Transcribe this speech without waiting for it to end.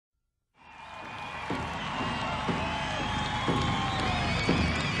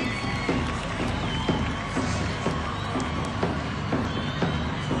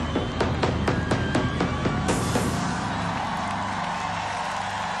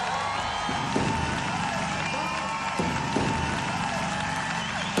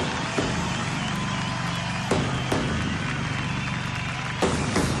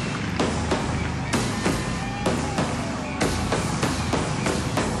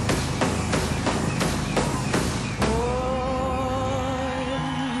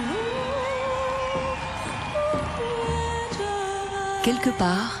quelque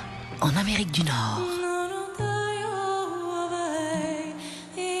part en Amérique du Nord.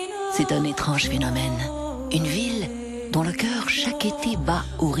 C'est un étrange phénomène. Une ville dont le cœur chaque été bat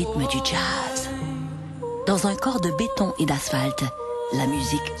au rythme du jazz. Dans un corps de béton et d'asphalte, la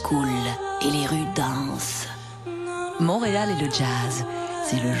musique coule et les rues dansent. Montréal et le jazz,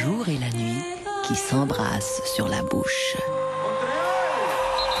 c'est le jour et la nuit qui s'embrassent sur la bouche.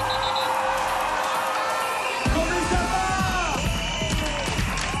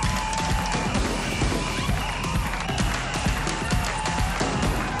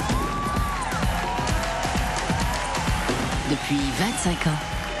 Depuis 25 ans,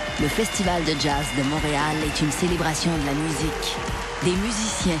 le Festival de jazz de Montréal est une célébration de la musique, des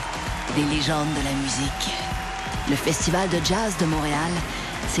musiciens, des légendes de la musique. Le Festival de jazz de Montréal,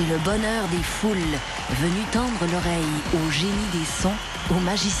 c'est le bonheur des foules venues tendre l'oreille aux génies des sons, aux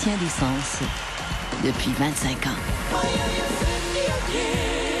magiciens des sens. Depuis 25 ans.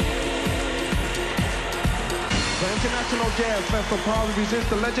 The International Jazz Festival proudly presents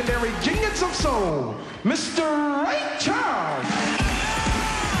the legendary Genius of Soul, Mr. Ray Charles.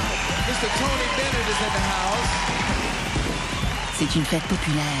 Mr. Tony Bennett is in the house. C'est une fête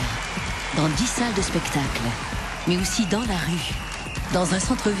populaire, dans 10 salles de spectacle, mais aussi dans la rue, dans un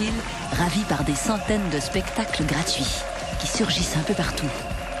centre-ville ravi par des centaines de spectacles gratuits qui surgissent un peu partout.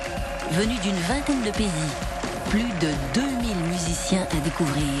 Venus d'une vingtaine de pays, plus de 2000 musiciens à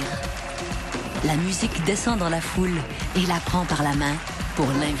découvrir. La musique descend dans la foule et la prend par la main pour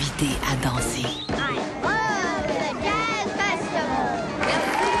l'inviter à danser.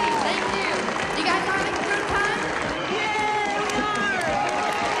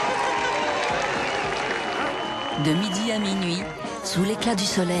 De midi à minuit, sous l'éclat du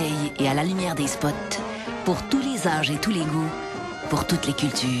soleil et à la lumière des spots, pour tous les âges et tous les goûts, pour toutes les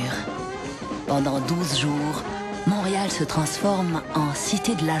cultures. Pendant 12 jours, Montréal se transforme en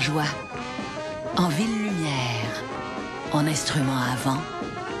cité de la joie, en ville lumière, en instrument à vent,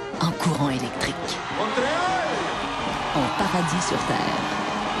 en courant électrique. Montréal! En paradis sur terre.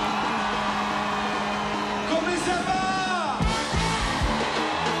 Comment ça va?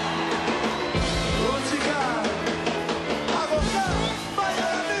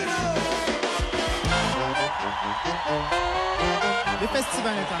 Le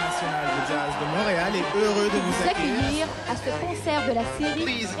Festival international de jazz de Montréal est heureux de vous accueillir à ce concert de la série.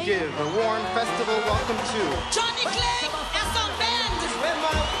 Please give a warm festival welcome to Johnny Clegg and son band.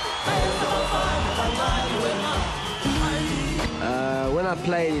 When I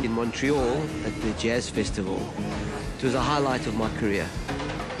played in Montreal at the Jazz Festival, it was a highlight of my career.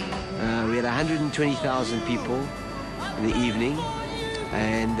 We had 120,000 people in the evening,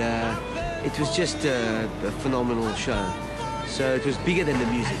 and it was just a phenomenal show. So it was bigger than the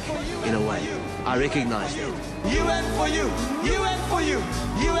music, in a way. I recognized it. You and for you, you and for you,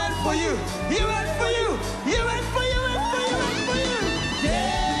 you and for you, you and for you, you and for you, and for you, and for you.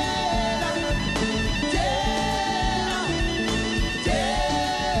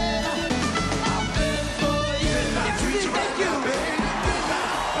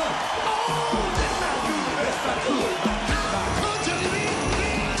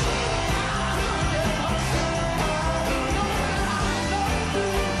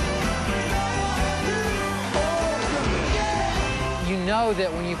 You know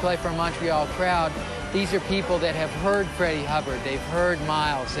that when you play for a Montreal crowd, these are people that have heard Freddie Hubbard, they've heard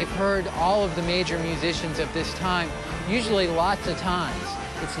Miles, they've heard all of the major musicians of this time, usually lots of times.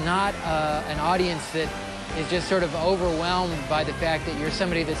 It's not an audience that is just sort of overwhelmed by the fact that you're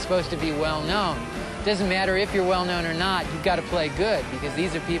somebody that's supposed to be well-known. It doesn't matter if you're well-known or not, you've got to play good, because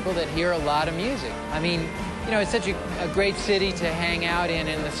these are people that hear a lot of music. I mean, you know, it's such a great city to hang out in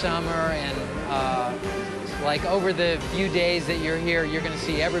the summer, and like over the few days that you're here, you're going to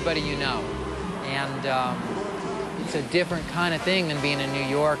see everybody you know. And it's a different kind of thing than being in New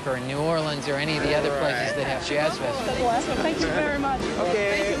York or in New Orleans or any of the other places that have jazz festivals. Well, thank you very much.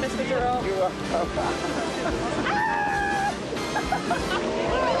 Okay. Thank you, Mr. Giroux. You're welcome.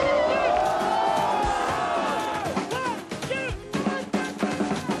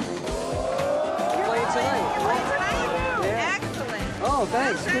 Oh,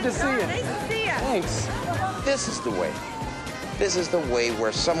 thanks. Good to see you. Nice to see you. Thanks. This is the way. This is the way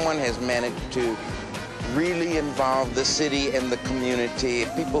where someone has managed to really involve the city and the community,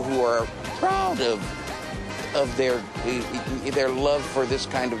 people who are proud of their love for this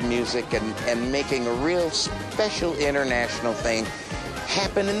kind of music, and making a real special international thing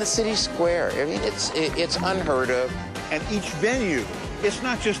happen in the city square. I mean, it's unheard of. And each venue it's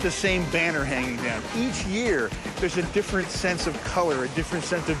not just the same banner hanging down. Each year, there's a different sense of color, a different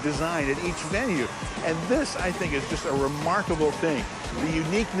sense of design at each venue. And this, I think, is just a remarkable thing. The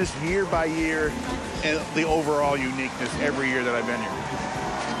uniqueness year by year and the overall uniqueness every year that I've been here.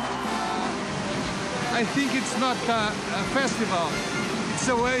 I think it's not a festival. It's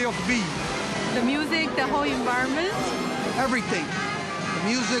a way of being. The music, the whole environment. Everything. The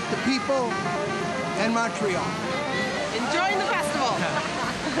music, the people, and Montreal. Enjoying the festival.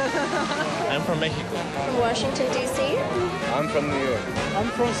 I'm from Mexico. From Washington, D.C. I'm from New York. I'm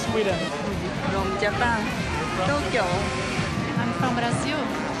from Sweden. From Japan. Tokyo. I'm from Brazil.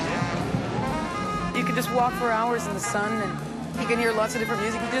 You can just walk for hours in the sun and you can hear lots of different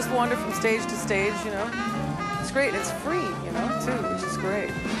music. You can just wander from stage to stage, you know. It's great. It's free, you know, too, which is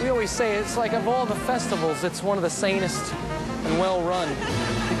great. We always say it's like of all the festivals, it's one of the sanest and well-run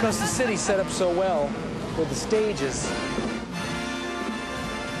because the city's set up so well with the stages.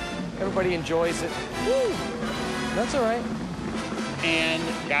 Everybody enjoys it. Woo! That's all right. And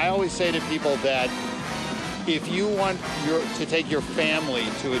I always say to people that if you want to take your family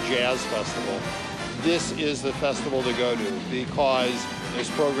to a jazz festival, this is the festival to go to because there's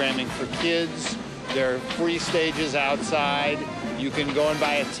programming for kids, there are free stages outside, you can go and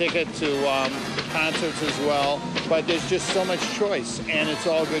buy a ticket to the concerts as well, but there's just so much choice and it's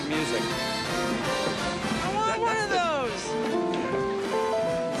all good music. I want one of those!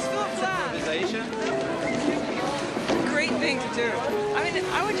 Great thing to do. I mean,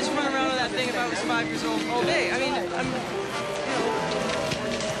 I would just run around with that thing if I was 5 years old all day. I mean,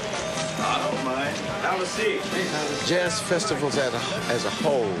 I don't mind. Have a seat. Jazz festivals as a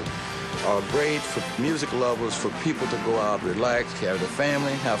whole are great for music lovers, for people to go out, relax, have their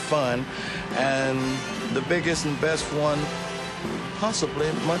family, have fun, and the biggest and best one,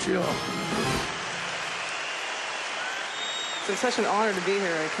 possibly Montreal. it's such an honor to be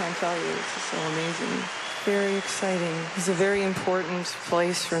here. I can't tell you. It's just so amazing. Very exciting. It's a very important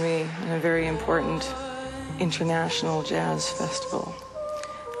place for me and a very important international jazz festival.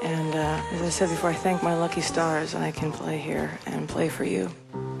 And as I said before, I thank my lucky stars and I can play here and play for you.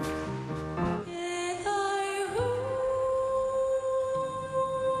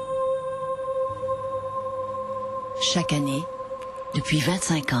 Chaque année, depuis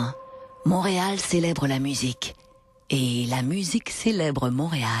 25 ans, Montréal célèbre la musique. Et la musique célèbre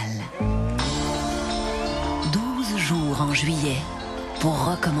Montréal. 12 jours en juillet pour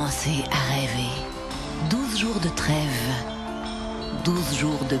recommencer à rêver. 12 jours de trêve. 12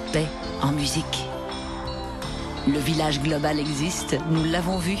 jours de paix en musique. Le village global existe, nous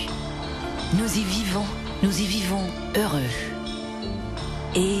l'avons vu. Nous y vivons heureux.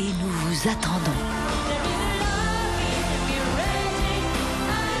 Et nous vous attendons.